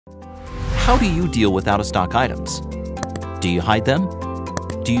How do you deal with out-of-stock items? Do you hide them?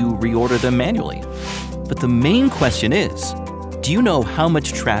 Do you reorder them manually? But the main question is, do you know how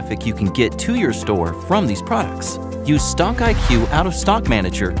much traffic you can get to your store from these products? Use StockIQ Out-of-Stock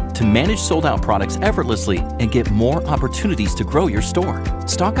Manager to manage sold-out products effortlessly and get more opportunities to grow your store.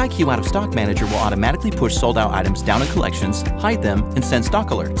 StockIQ Out-of-Stock Manager will automatically push sold-out items down in collections, hide them, and send stock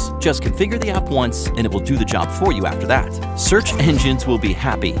alerts. Just configure the app once and it will do the job for you after that. Search engines will be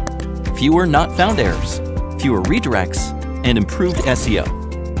happy. Fewer not found errors, fewer redirects, and improved SEO.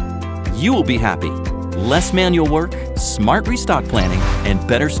 You will be happy. Less manual work, smart restock planning, and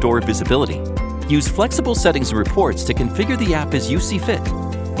better store visibility. Use flexible settings and reports to configure the app as you see fit.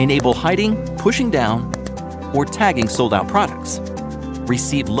 Enable hiding, pushing down, or tagging sold-out products.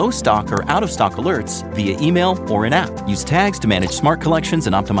 Receive low stock or out-of-stock alerts via email or in app. Use tags to manage smart collections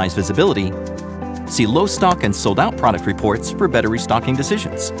and optimize visibility. See low stock and sold-out product reports for better restocking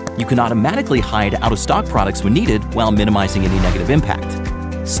decisions. You can automatically hide out-of-stock products when needed while minimizing any negative impact.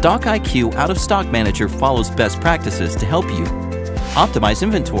 StockIQ Out-of-Stock Manager follows best practices to help you optimize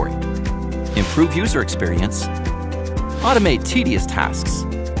inventory, improve user experience, automate tedious tasks,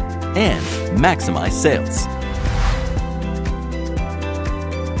 and maximize sales.